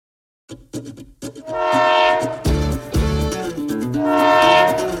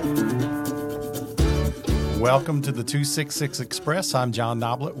Welcome to the 266 Express. I'm John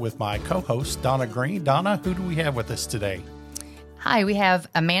Noblet with my co-host, Donna Green. Donna, who do we have with us today? Hi, we have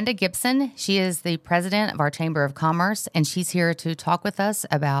Amanda Gibson. She is the president of our Chamber of Commerce, and she's here to talk with us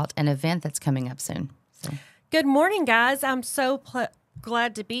about an event that's coming up soon. Good morning, guys. I'm so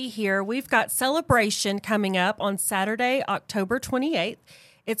glad to be here. We've got Celebration coming up on Saturday, October 28th.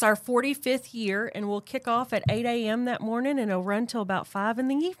 It's our 45th year, and we'll kick off at 8 a.m. that morning, and it'll run till about 5 in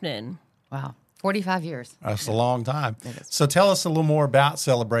the evening. Wow. 45 years. That's a long time. So tell us a little more about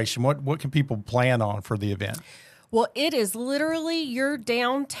Celebration. What can people plan on for the event? Well, it is literally your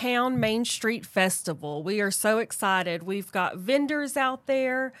downtown Main Street festival. We are so excited. We've got vendors out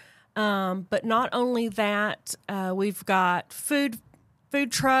there, but not only that, we've got food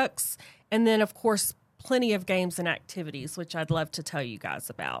trucks, and then, of course, plenty of games and activities, which I'd love to tell you guys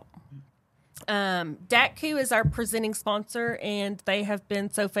about. DATCU is our presenting sponsor, and they have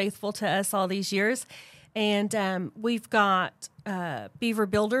been so faithful to us all these years. And we've got Beaver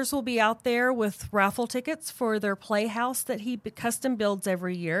Builders will be out there with raffle tickets for their playhouse that he custom builds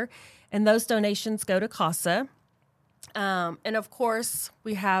every year, and those donations go to Casa. And, of course,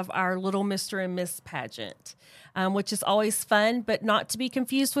 we have our Little Mr. and Miss pageant, which is always fun, but not to be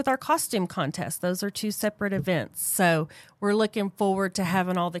confused with our costume contest. Those are two separate events. So we're looking forward to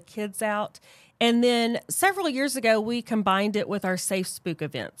having all the kids out. And then several years ago, we combined it with our Safe Spook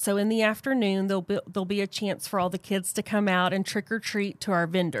event. So in the afternoon, there'll be a chance for all the kids to come out and trick or treat to our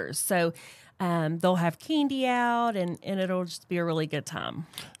vendors. So they'll have candy out, and it'll just be a really good time.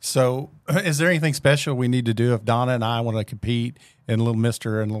 So is there anything special we need to do if Donna and I want to compete in Little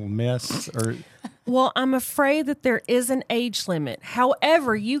Mr. and Little Miss? Or Well, I'm afraid that there is an age limit.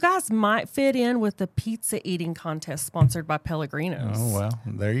 However, you guys might fit in with the pizza eating contest sponsored by Pellegrino's. Oh, well,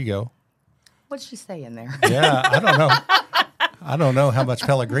 there you go. What did she say in there? Yeah, I don't know. I don't know how much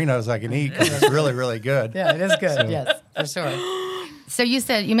Pellegrino's I can eat because it's really, really good. Yeah, it is good. Yes, for sure. So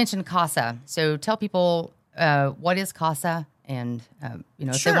you mentioned Casa. So tell people what is Casa, and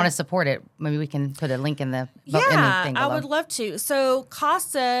if they want to support it, maybe we can put a link in the thing below. I would love to. So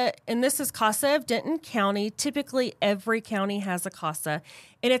Casa, and this is Casa of Denton County. Typically, every county has a Casa,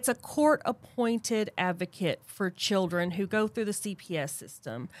 and it's a court-appointed advocate for children who go through the CPS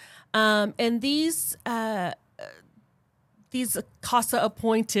system. And these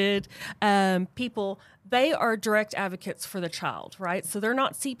CASA-appointed people, they are direct advocates for the child, right? So they're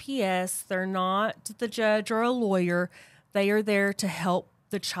not CPS, they're not the judge or a lawyer. They are there to help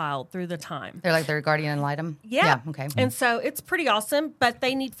the child through the time. They're like their guardian ad litem? Yeah. Okay. And so it's pretty awesome, but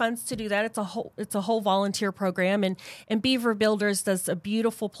they need funds to do that. It's a whole volunteer program, and Beaver Builders does a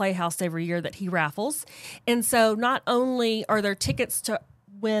beautiful playhouse every year that he raffles. And so not only are there tickets to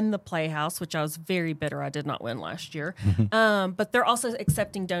win the playhouse, which I was very bitter I did not win last year, but they're also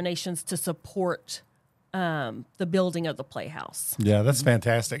accepting donations to support the building of the playhouse. Yeah, that's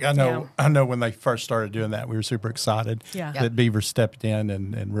fantastic. I know when they first started doing that, we were super excited that Beaver stepped in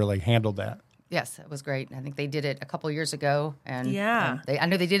and really handled that. Yes, it was great. I think they did it a couple of years ago, and I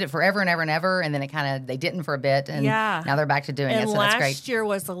know they did it forever and ever and ever, and then they didn't for a bit, and now they're back to doing it. So that's great. Last year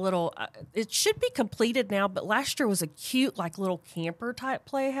was a little. It should be completed now, but last year was a cute, like little camper type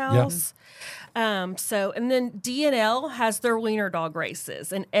playhouse. Yeah. And then DNL has their wiener dog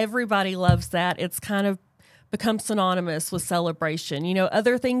races, and everybody loves that. It's kind of become synonymous with Celebration.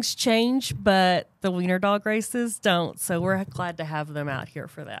 Other things change, but the wiener dog races don't. So we're glad to have them out here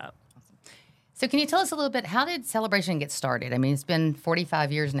for that. So can you tell us a little bit, how did Celebration get started? I mean, it's been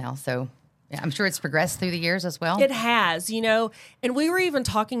 45 years now, so I'm sure it's progressed through the years as well. It has, and we were even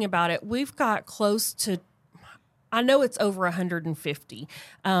talking about it. We've got close to, I know it's over 150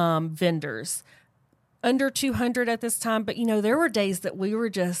 vendors, under 200 at this time, but there were days that we were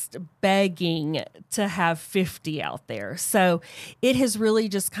just begging to have 50 out there. So it has really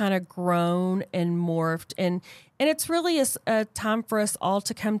just kind of grown and morphed, and it's really a time for us all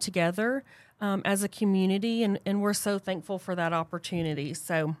to come together as a community, and we're so thankful for that opportunity.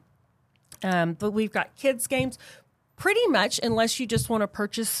 So, but we've got kids games, pretty much, unless you just want to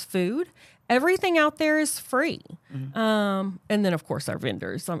purchase food. Everything out there is free. And then, of course, our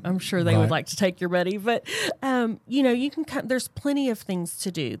vendors. I'm sure they would like to take your money. But, you can there's plenty of things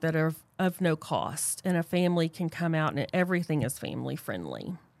to do that are of no cost. And a family can come out, and everything is family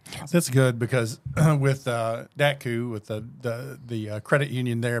friendly. That's good because with DATCU, with the credit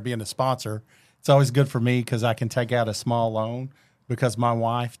union there being a sponsor, it's always good for me because I can take out a small loan because my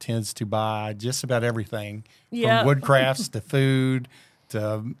wife tends to buy just about everything from wood crafts to food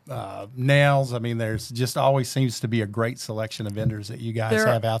nails. I mean, there's just always seems to be a great selection of vendors that you guys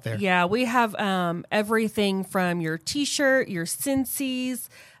have out there. Yeah, we have everything from your T-shirt, your Cincy's,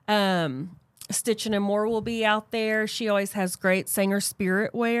 Stitchin' and More will be out there. She always has great Sanger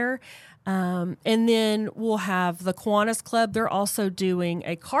Spirit wear. And then we'll have the Kiwanis Club. They're also doing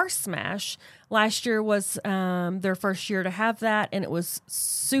a car smash. Last year was their first year to have that, and it was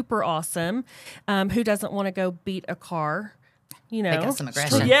super awesome. Who doesn't want to go beat a car? You know, Make us some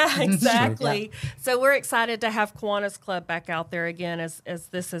aggression. Yeah, exactly. So we're excited to have Kiwanis Club back out there again as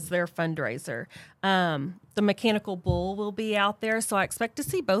this is their fundraiser. The Mechanical Bull will be out there, so I expect to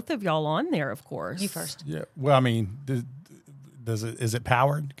see both of y'all on there, of course. You first. Yeah. Well, I mean, is it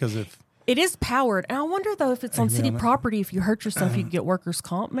powered? Because if it is powered, and I wonder though if it's on city property. If you hurt yourself, you can get workers'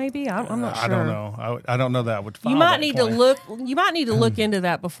 comp. Maybe I'm not sure. I don't know. I don't know that I would. You might need to look. You might need to look into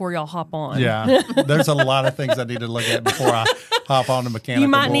that before y'all hop on. Yeah, there's a lot of things I need to look at before I hop on the Mechanical You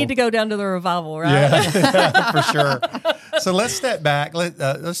might Bull. need to go down to the revival, right? Yeah, for sure. So let's step back.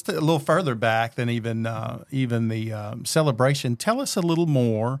 Let's a little further back than even the celebration. Tell us a little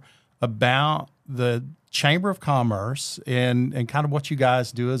more about the Chamber of Commerce and kind of what you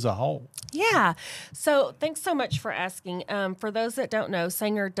guys do as a whole. Yeah. So thanks so much for asking. For those that don't know,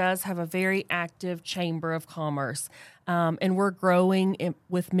 Sanger does have a very active Chamber of Commerce, and we're growing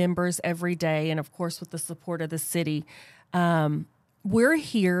with members every day, and of course with the support of the city. We're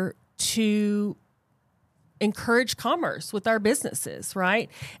here to encourage commerce with our businesses, right?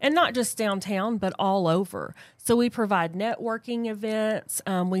 And not just downtown, but all over. So we provide networking events.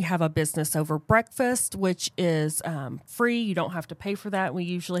 We have a business over breakfast, which is free. You don't have to pay for that. We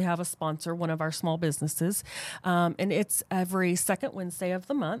usually have a sponsor, one of our small businesses. And it's every second Wednesday of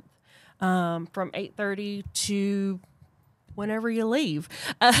the month from 8:30 to whenever you leave,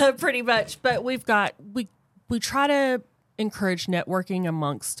 pretty much. But we try to encourage networking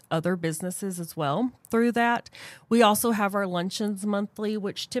amongst other businesses as well through that. We also have our luncheons monthly,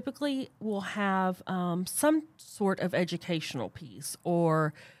 which typically will have some sort of educational piece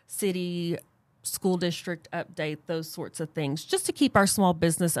or city school district update, those sorts of things, just to keep our small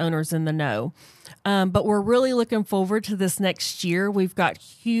business owners in the know. But we're really looking forward to this next year. We've got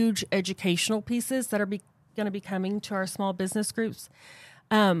huge educational pieces that are going to be coming to our small business groups.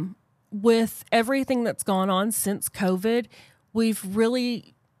 With everything that's gone on since COVID,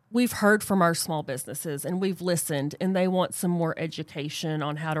 we've heard from our small businesses and we've listened, and they want some more education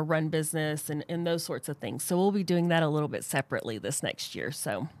on how to run business and those sorts of things. So we'll be doing that a little bit separately this next year.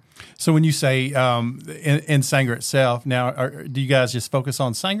 So when you say in Sanger itself, now, do you guys just focus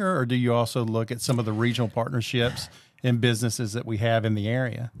on Sanger, or do you also look at some of the regional partnerships in businesses that we have in the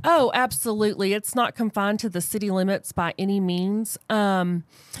area? Oh, absolutely. It's not confined to the city limits by any means. And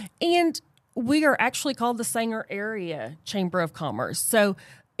we are actually called the Sanger Area Chamber of Commerce. So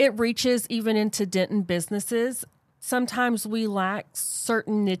it reaches even into Denton businesses. Sometimes we lack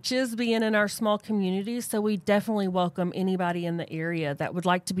certain niches being in our small communities. So we definitely welcome anybody in the area that would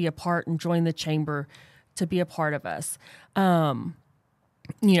like to be a part and join the chamber to be a part of us.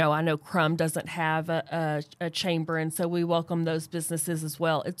 You know, I know Crum doesn't have a chamber, and so we welcome those businesses as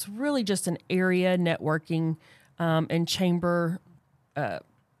well. It's really just an area networking and chamber, I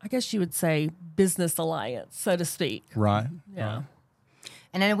guess you would say, business alliance, so to speak. Right. Yeah. Right.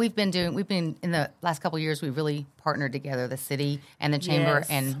 And then we've been in the last couple of years, we've really partnered together, the city and the chamber, Yes.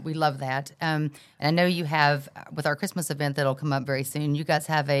 and we love that. And I know you have, with our Christmas event that'll come up very soon, you guys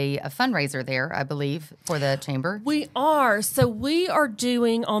have a fundraiser there, I believe, for the chamber. We are. So we are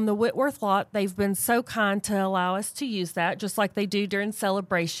doing on the Whitworth lot. They've been so kind to allow us to use that, just like they do during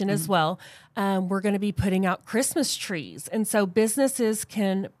celebration as well. We're going to be putting out Christmas trees. And so businesses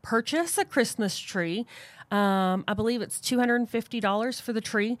can purchase a Christmas tree. I believe it's $250 for the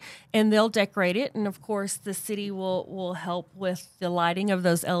tree, and they'll decorate it. And of course, the city will help with the lighting of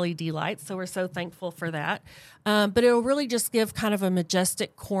those LED lights. So we're so thankful for that. But it'll really just give kind of a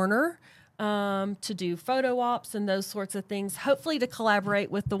majestic corner to do photo ops and those sorts of things. Hopefully to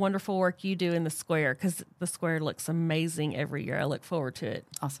collaborate with the wonderful work you do in the square, because the square looks amazing every year. I look forward to it.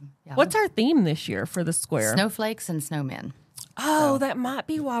 Awesome. Yeah. What's our theme this year for the square? Snowflakes and snowmen. Oh, that might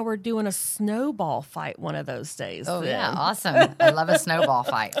be why we're doing a snowball fight one of those days. Oh, then. yeah. Awesome. I love a snowball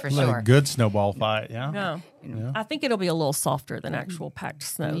fight for Like sure. a good snowball fight, yeah. No. Yeah. I think it'll be a little softer than actual packed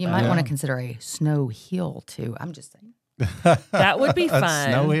snow. You though. might want to consider a snow hill, too. I'm just saying. That would be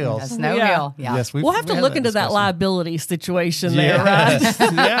fun. Snow A hills. snow Yeah. hill. Yeah. Yes, We'll have to look into that discussion. liability situation there, right?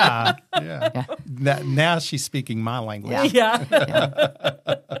 Yes. yeah. Now she's speaking my language. Yeah. Yeah.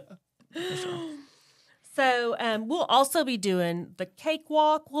 Yeah. So We'll also be doing the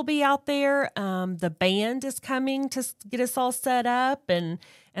cakewalk. We'll be out there. The band is coming to get us all set up, and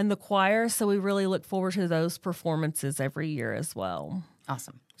the choir. So we really look forward to those performances every year as well.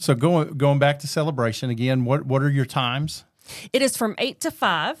 Awesome. So going back to celebration again, what are your times? It is from 8 to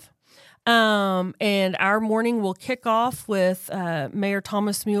 5. And our morning will kick off with Mayor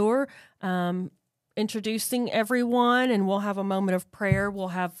Thomas Muir introducing everyone, and we'll have a moment of prayer. We'll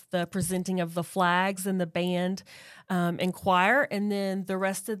have the presenting of the flags and the band and choir, and then the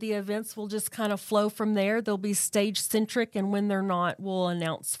rest of the events will just kind of flow from there. They'll be stage-centric, and when they're not, we'll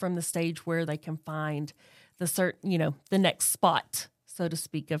announce from the stage where they can find the next spot, so to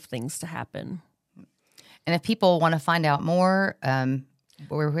speak, of things to happen. And if people want to find out more,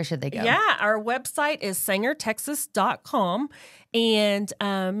 where should they go? Yeah, our website is sangertexas.com. And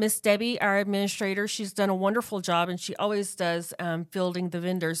Miss Debbie, our administrator, she's done a wonderful job, and she always does fielding the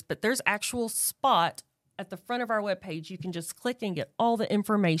vendors. But there's actual spot at the front of our webpage. You can just click and get all the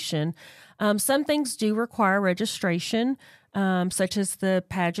information. Some things do require registration, such as the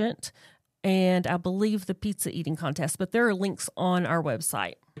pageant and I believe the pizza eating contest. But there are links on our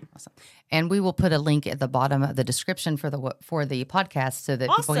website. Awesome. And we will put a link at the bottom of the description for the podcast so that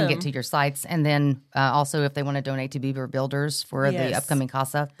people can get to your sites. And then also if they want to donate to Beaver Builders for the upcoming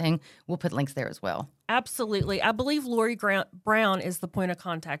Casa thing, we'll put links there as well. Absolutely. I believe Lori Brown is the point of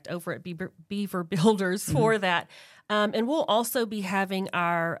contact over at Beaver Builders for that. And we'll also be having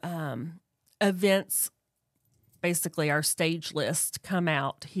our events, basically our stage list, come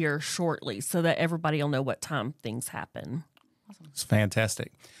out here shortly so that everybody will know what time things happen. It's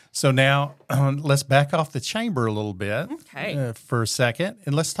fantastic. So now let's back off the chamber a little bit for a second,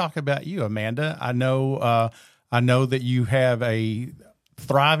 and let's talk about you, Amanda. I know that you have a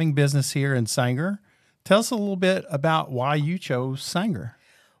thriving business here in Sanger. Tell us a little bit about why you chose Sanger.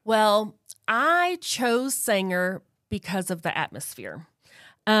 Well, I chose Sanger because of the atmosphere.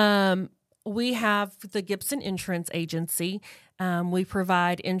 We have the Gibson Insurance Agency. We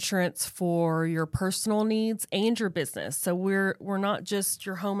provide insurance for your personal needs and your business. So we're not just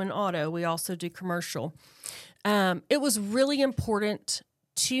your home and auto. We also do commercial. It was really important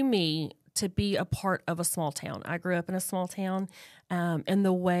to me to be a part of a small town. I grew up in a small town, and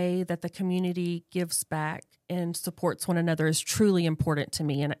the way that the community gives back and supports one another is truly important to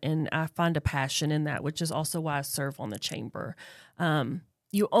me. And I find a passion in that, which is also why I serve on the chamber.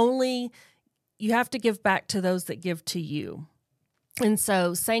 You have to give back to those that give to you. And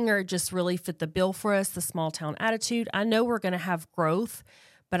so Sanger just really fit the bill for us, the small town attitude. I know we're going to have growth,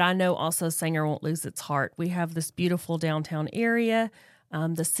 but I know also Sanger won't lose its heart. We have this beautiful downtown area.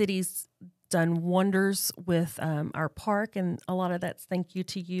 The city's done wonders with our park, and a lot of that's thank you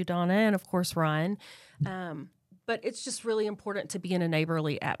to you, Donna, and of course, Ryan. But it's just really important to be in a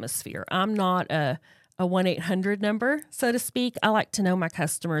neighborly atmosphere. I'm not a 1-800 number, so to speak. I like to know my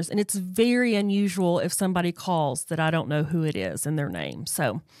customers, and it's very unusual if somebody calls that I don't know who it is and their name.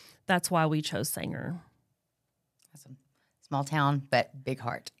 So that's why we chose Sanger. Awesome. Small town, but big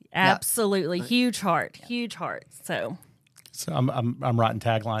heart. Absolutely. Yep. Huge heart. So I'm writing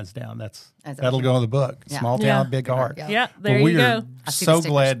taglines down. That'll go in the book. Yeah. Small town, big heart. Yeah, there you go. We are so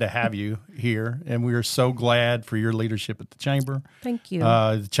glad to have you here, and we are so glad for your leadership at the chamber. Thank you.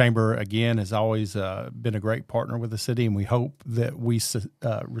 The chamber, again, has always been a great partner with the city, and we hope that we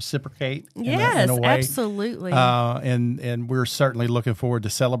reciprocate in a way. Absolutely. And we're certainly looking forward to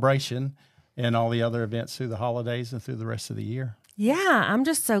celebration and all the other events through the holidays and through the rest of the year. Yeah, I'm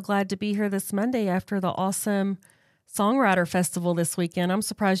just so glad to be here this Monday after the awesome Songwriter Festival this weekend. I'm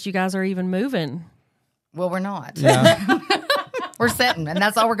surprised you guys are even moving. Well, we're not. Yeah. We're sitting, and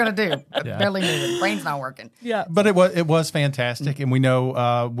that's all we're going to do. Yeah. Barely moving. Brain's not working. Yeah, but it was fantastic, and we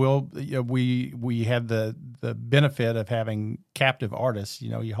know we had the benefit of having captive artists.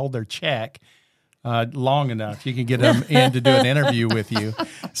 You hold their check long enough, you can get them in to do an interview with you.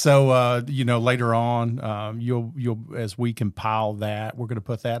 So later on, you'll as we compile that, we're going to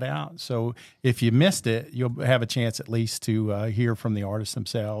put that out. So if you missed it, you'll have a chance at least to hear from the artists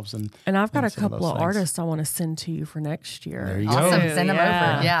themselves. And I've got a couple of artists I want to send to you for next year. There you go. Awesome. Send them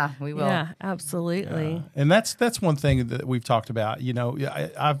over. Yeah, we will. Yeah, absolutely. And that's one thing that we've talked about.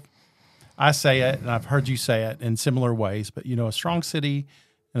 I say it, and I've heard you say it in similar ways. But a strong city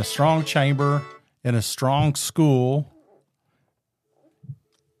and a strong chamber and a strong school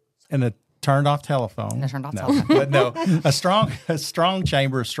and a turned off telephone. But no, a strong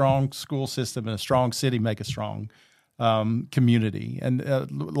chamber, a strong school system, and a strong city make a strong community. And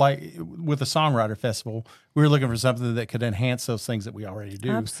like with the Songwriter Festival, we were looking for something that could enhance those things that we already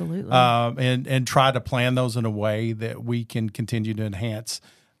do. Absolutely. And try to plan those in a way that we can continue to enhance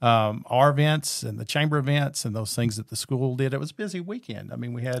our events and the chamber events and those things that the school did. It was a busy weekend. I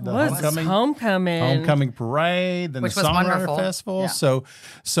mean, we had the homecoming parade, then which the was Songwriter wonderful. Festival. Yeah.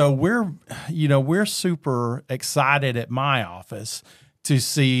 So we're super excited at my office to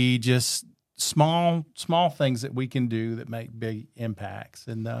see just small things that we can do that make big impacts.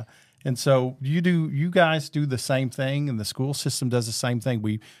 And so you guys do the same thing, and the school system does the same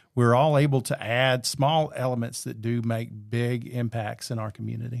thing. We're all able to add small elements that do make big impacts in our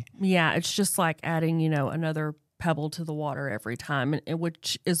community. Yeah, it's just like adding, another pebble to the water every time, and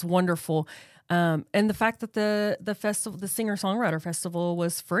which is wonderful. And the fact that the festival, the Singer-Songwriter Festival,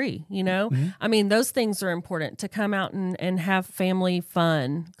 was free, Mm-hmm. I mean, those things are important, to come out and have family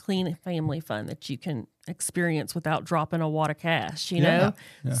fun, clean family fun that you can experience without dropping a wad of cash, you know?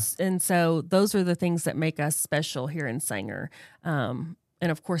 Yeah. And so those are the things that make us special here in Sanger.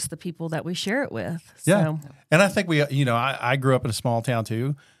 And of course, the people that we share it with. So. Yeah. And I think I grew up in a small town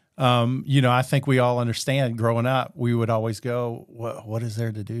too. I think we all understand growing up, we would always go, what is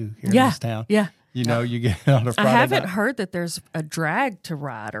there to do here in this town? Yeah. You get on a Friday I haven't night. heard that there's a drag to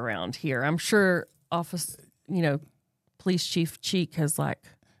ride around here. I'm sure Police Chief Cheek has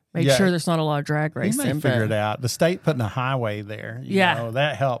made sure there's not a lot of drag racing. You may figure it out. The state putting a highway there,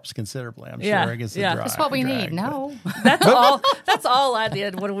 that helps considerably, I'm sure, against the drag. That's what we need. No. That's all I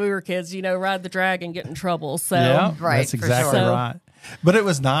did when we were kids, ride the drag and get in trouble. So Right, that's exactly for sure. right. But it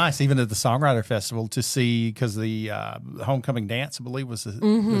was nice, even at the Songwriter Festival, to see, because the homecoming dance, I believe, was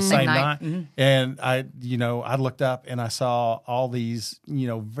the same night. Mm-hmm. And I looked up and I saw all these,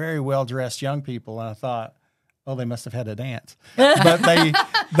 very well dressed young people, and I thought, oh, they must have had a dance. But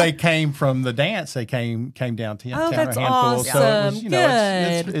they came from the dance. They came downtown. Oh, that's a handful. awesome. So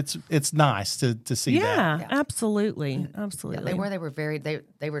it was, Good. it's nice to see that. Yeah, absolutely.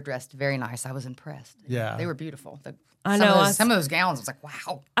 They were dressed very nice. I was impressed. Yeah. They were beautiful. I know. Some of those gowns, I was like,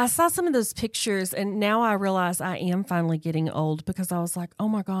 wow. I saw some of those pictures, and now I realize I am finally getting old, because I was like, oh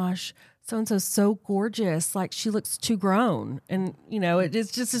my gosh, so-and-so's so gorgeous. Like, she looks too grown. And,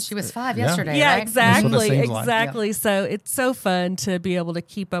 it's just... She was 5 yesterday, yeah, right? exactly. That's what it seems like. Exactly. Yeah. So it's so fun to be able to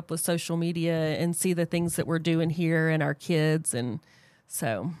keep up with social media and see the things that we're doing here and our kids. And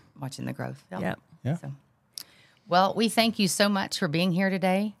so... Watching the growth. Yeah. Yeah. So. Well, we thank you so much for being here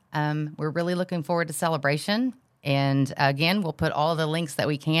today. We're really looking forward to Celebration. And again, we'll put all the links that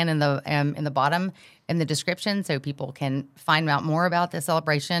we can in the bottom in the description, so people can find out more about the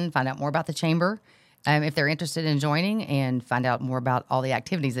celebration, find out more about the chamber, if they're interested in joining, and find out more about all the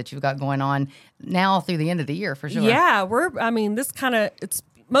activities that you've got going on now through the end of the year, for sure. Yeah,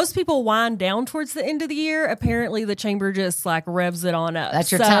 most people wind down towards the end of the year. Apparently, the chamber just revs it on up.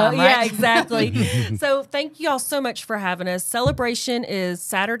 That's your time, right? Yeah, exactly. So thank you all so much for having us. Celebration is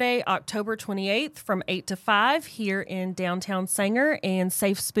Saturday, October 28th from 8 to 5 here in downtown Sanger, and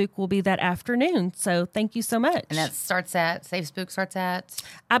Safe Spook will be that afternoon. So thank you so much. And that Safe Spook starts at?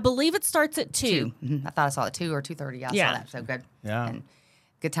 I believe it starts at 2. Mm-hmm. I thought I saw it 2 or 2:30. I saw that. So good. Yeah. And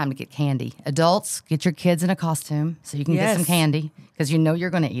good time to get candy. Adults, get your kids in a costume so you can get some candy, because you're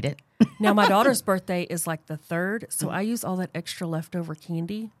going to eat it. Now, my daughter's birthday is the 3rd, so I use all that extra leftover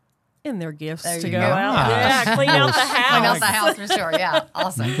candy in their gifts to go out. Yeah, clean out the house. Clean out the house for sure. Yeah,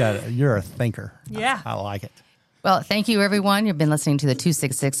 awesome. You're a thinker. Yeah. I like it. Well, thank you, everyone. You've been listening to the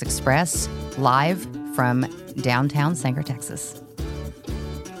 266 Express live from downtown Sanger, Texas.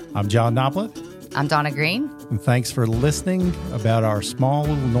 I'm John Dopplet. I'm Donna Green. And thanks for listening about our small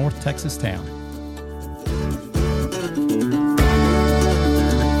little North Texas town.